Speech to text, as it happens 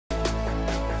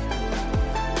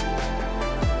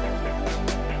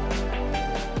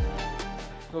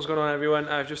What's going on, everyone?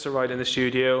 I've just arrived in the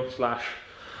studio slash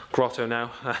grotto now.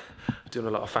 Doing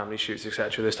a lot of family shoots,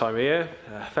 etc. this time of year,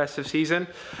 festive season.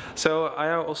 So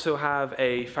I also have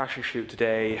a fashion shoot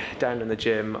today down in the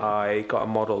gym. I got a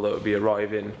model that will be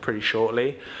arriving pretty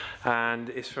shortly, and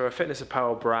it's for a fitness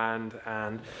apparel brand,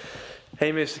 and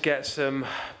aim is to get some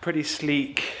pretty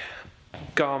sleek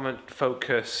garment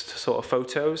focused sort of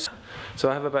photos. So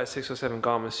I have about 6 or 7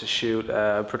 garments to shoot,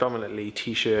 predominantly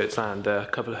t-shirts and a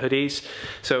couple of hoodies.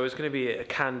 So it's going to be a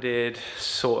candid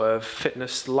sort of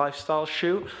fitness lifestyle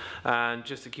shoot, and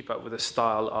just to keep up with the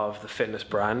style of the fitness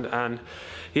brand. And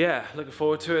yeah, looking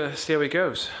forward to it. Let's see how it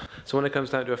goes. So when it comes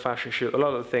down to a fashion shoot, a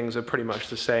lot of the things are pretty much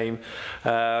the same.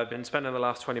 I've been spending the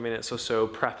last 20 minutes or so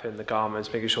prepping the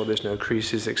garments, making sure there's no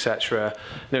creases, etc.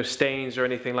 No stains or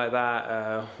anything like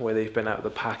that where they've been out of the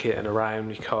packet and around,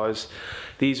 because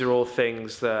these are all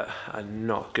things that are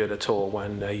not good at all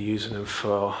when they're using them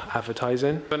for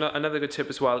advertising. But another good tip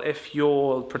as well, if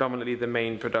you're predominantly the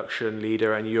main production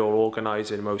leader and you're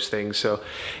organizing most things, so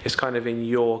it's kind of in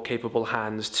your capable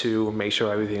hands to make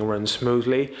sure everything runs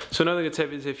smoothly. So another good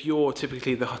tip is, if you're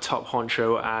typically the top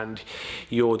honcho and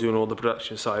you're doing all the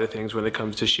production side of things when it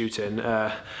comes to shooting,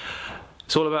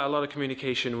 it's all about a lot of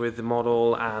communication with the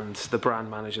model and the brand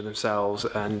manager themselves,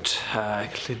 and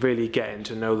really getting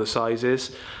to know the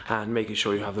sizes and making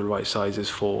sure you have the right sizes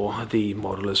for the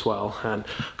model as well. And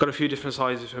I've got a few different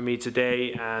sizes for me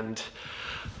today, and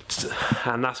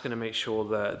that's going to make sure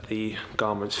that the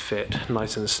garments fit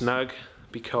nice and snug,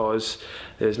 because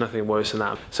there's nothing worse than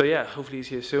that. So yeah, hopefully he's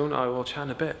here soon. I will chat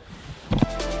in a bit.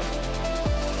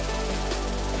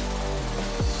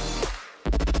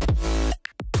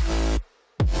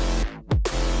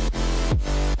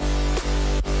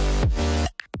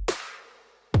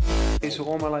 So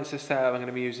all my lights are set up. I'm going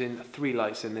to be using 3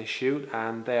 lights in this shoot,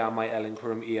 and they are my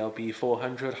Elinchrom ELB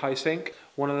 400 high sync.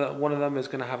 One of them is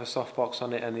going to have a softbox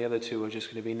on it, and the other 2 are just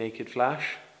going to be naked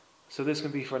flash. So this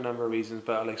can be for a number of reasons,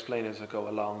 but I'll explain as I go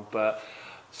along.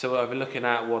 So I've been looking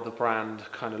at what the brand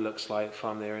kind of looks like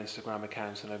from their Instagram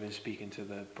accounts, and I've been speaking to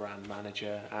the brand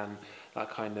manager, and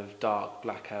that kind of dark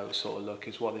blackout sort of look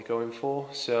is what they're going for.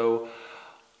 So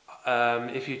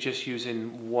if you're just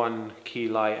using one key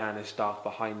light and it's dark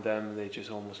behind them, they just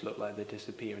almost look like they're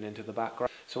disappearing into the background.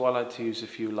 So I like to use a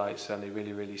few lights and they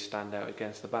really stand out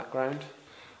against the background.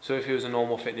 So if it was a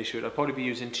normal fitness shoot, I'd probably be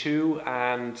using 2,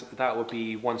 and that would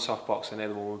be one softbox and the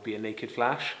other one would be a naked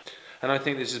flash. And I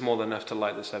think this is more than enough to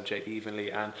light the subject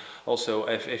evenly, and also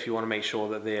if you want to make sure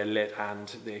that they're lit and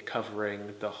they're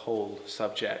covering the whole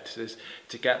subject, is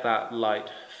to get that light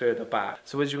further back.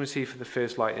 So as you can see, for the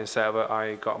first lighting setup,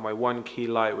 I got my 1 key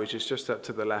light, which is just up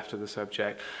to the left of the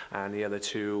subject, and the other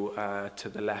 2 to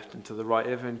the left and to the right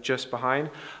of, and just behind.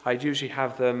 I'd usually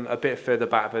have them a bit further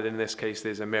back, but in this case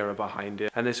there's a mirror behind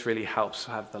it, and this really helps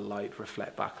have the light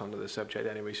reflect back onto the subject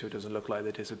anyway, so it doesn't look like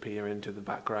they disappear into the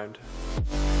background.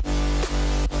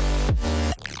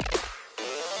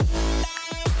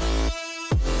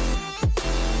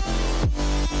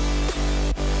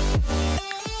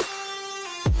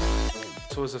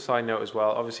 So as a side note as well,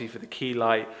 obviously for the key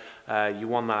light, you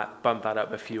want that, bump that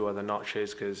up a few other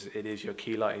notches, because it is your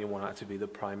key light and you want that to be the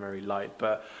primary light.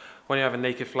 But when you have a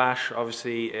naked flash,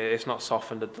 obviously it's not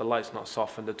softened, the light's not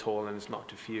softened at all, and it's not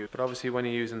diffused. But obviously when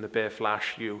you're using the bare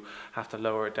flash, you have to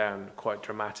lower it down quite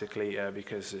dramatically,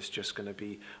 because it's just going to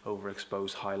be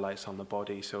overexposed highlights on the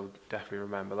body, so definitely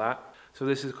remember that. So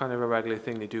this is kind of a regular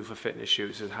thing they do for fitness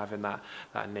shoots, is having that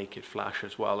naked flash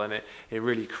as well, and it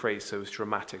really creates those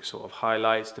dramatic sort of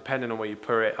highlights, depending on where you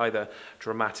put it, either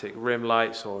dramatic rim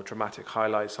lights or dramatic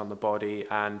highlights on the body,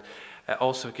 and it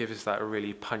also gives us that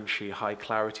really punchy, high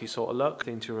clarity sort of look. The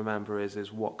thing to remember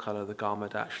is what colour the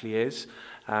garment actually is,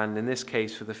 and in this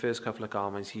case, for the first couple of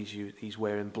garments, he's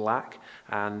wearing black,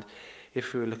 and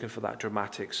if we were looking for that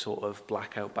dramatic sort of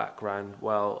blackout background,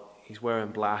 well, he's wearing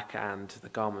black, and the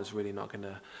garment's really not going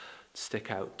to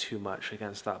stick out too much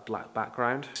against that black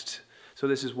background. So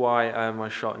this is why I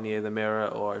shot near the mirror,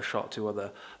 or I shot 2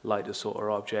 other lighter sort of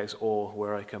objects, or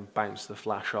where I can bounce the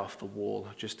flash off the wall,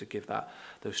 just to give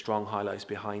those strong highlights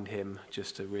behind him,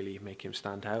 just to really make him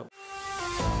stand out.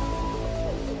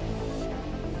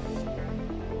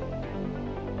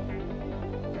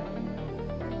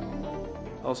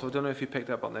 Also, I don't know if you picked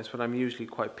up on this, but I'm usually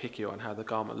quite picky on how the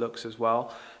garment looks as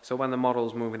well. So when the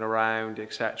model's moving around,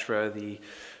 etc., the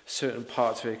certain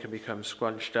parts of it can become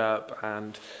scrunched up,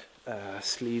 and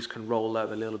sleeves can roll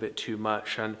up a little bit too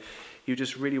much, and you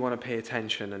just really want to pay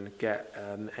attention and get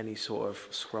any sort of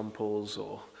scrumples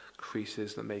or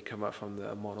creases that may come up from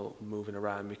the model moving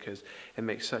around, because it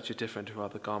makes such a difference to how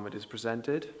the garment is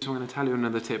presented. So I'm going to tell you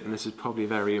another tip, and this is probably a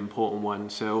very important one.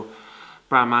 So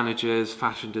brand managers,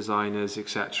 fashion designers,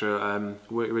 etc.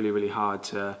 Work really hard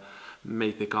to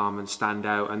make the garment stand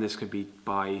out, and this can be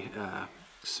by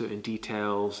certain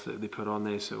details that they put on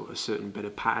there, so a certain bit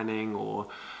of patterning or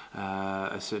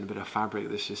a certain bit of fabric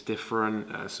that's just different,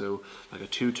 so like a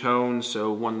two-tone,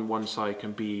 so one side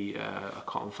can be a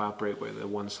cotton fabric, where the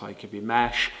one side can be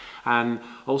mesh, and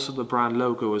also the brand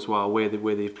logo as well, where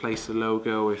they've placed the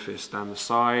logo, if it's down the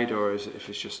side, or if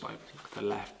it's just like the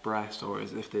left breast, or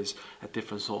if there's a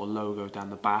different sort of logo down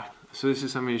the back. So this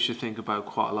is something you should think about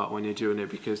quite a lot when you're doing it,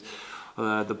 because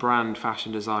the brand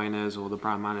fashion designers or the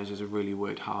brand managers have really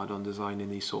worked hard on designing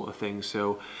these sort of things.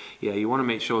 So yeah, you want to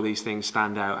make sure these things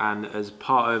stand out, and as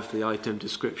part of the item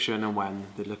description and when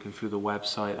they're looking through the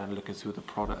website and looking through the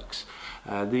products,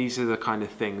 these are the kind of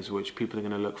things which people are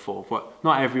going to look for. Well,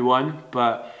 not everyone,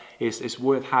 but it's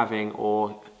worth having,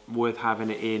 or worth having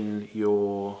it in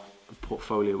your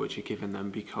portfolio which you're giving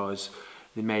them, because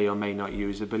they may or may not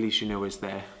use it, but at least you know it's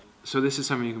there. So this is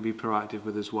something you can be proactive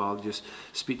with as well. Just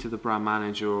speak to the brand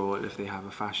manager, or if they have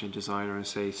a fashion designer, and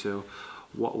say, so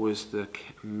what was the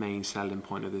main selling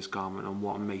point of this garment and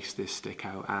what makes this stick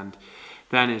out? And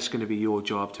then it's going to be your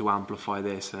job to amplify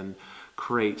this and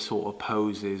create sort of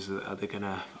poses that are going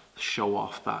to show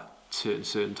off that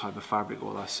certain type of fabric,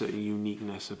 or that certain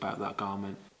uniqueness about that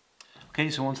garment. Okay,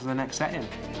 so on to the next setting.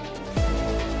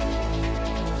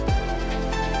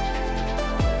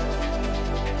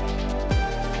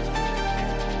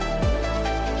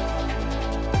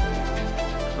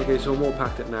 Okay, so I'm all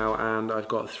packed up now, and I've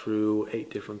got through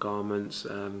 8 different garments,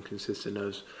 consisting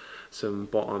of some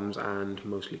bottoms and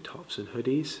mostly tops and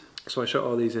hoodies. So I shot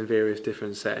all these in various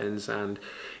different settings, and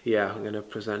yeah, I'm going to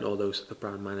present all those to the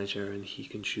brand manager, and he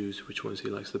can choose which ones he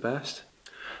likes the best.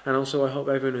 And also, I hope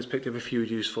everyone has picked up a few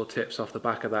useful tips off the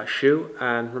back of that shoot.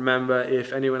 And remember,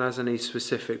 if anyone has any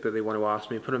specific that they want to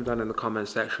ask me, put them down in the comment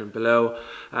section below,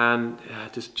 and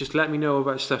just let me know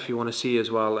about stuff you want to see as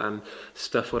well, and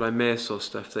stuff that I miss, or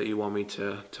stuff that you want me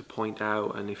to point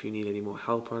out, and if you need any more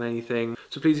help on anything.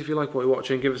 So please, if you like what you're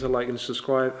watching, give us a like and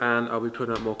subscribe, and I'll be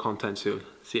putting up more content soon.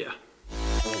 See ya.